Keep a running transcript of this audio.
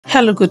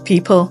Hello, good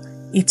people.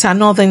 It's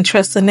another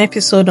interesting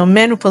episode on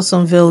Menopause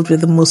Unveiled with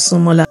the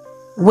Mosunmola,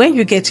 where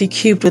you get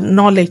equipped with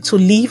knowledge to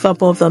live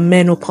above the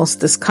menopause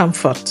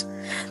discomfort.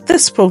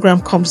 This program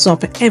comes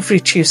up every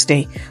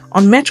Tuesday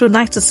on Metro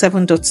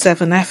 97.7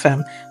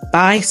 FM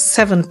by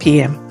 7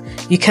 p.m.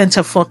 You can't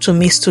afford to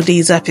miss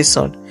today's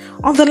episode.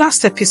 On the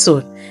last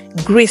episode,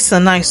 Grace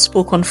and I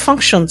spoke on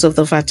functions of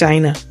the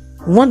vagina.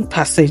 One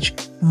passage,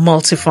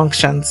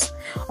 multifunctions.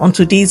 On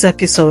today's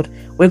episode,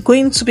 we're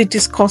going to be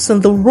discussing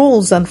the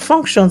roles and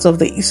functions of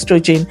the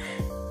estrogen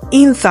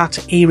in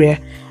that area.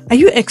 Are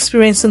you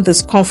experiencing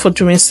discomfort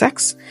during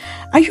sex?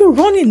 Are you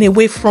running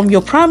away from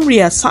your primary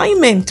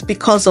assignment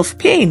because of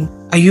pain?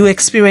 Are you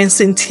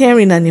experiencing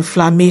tearing and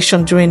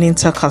inflammation during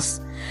intercourse?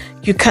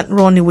 You can't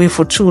run away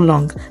for too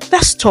long.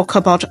 Let's talk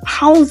about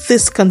how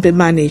this can be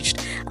managed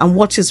and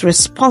what is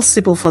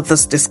responsible for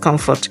this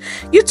discomfort.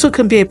 You too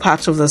can be a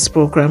part of this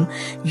program.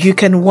 You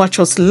can watch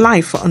us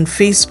live on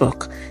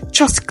Facebook.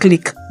 Just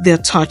click the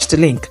attached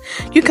link.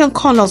 You can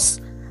call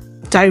us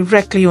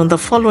directly on the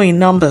following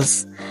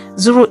numbers: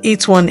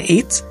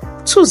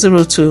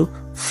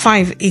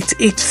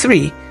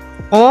 0818-202-5883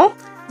 or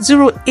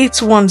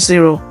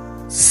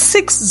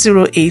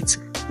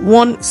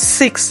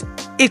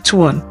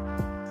 0810-608-1681.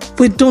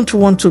 We don't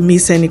want to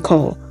miss any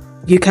call.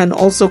 You can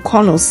also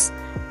call us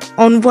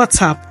on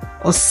WhatsApp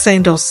or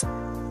send us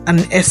an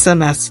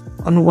SMS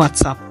on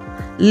WhatsApp.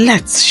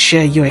 Let's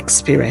share your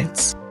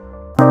experience.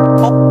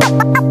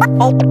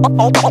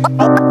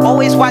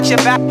 Always watch your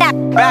back.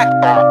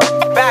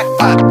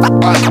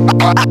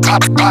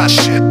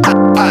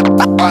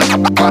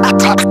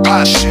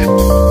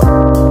 Shit.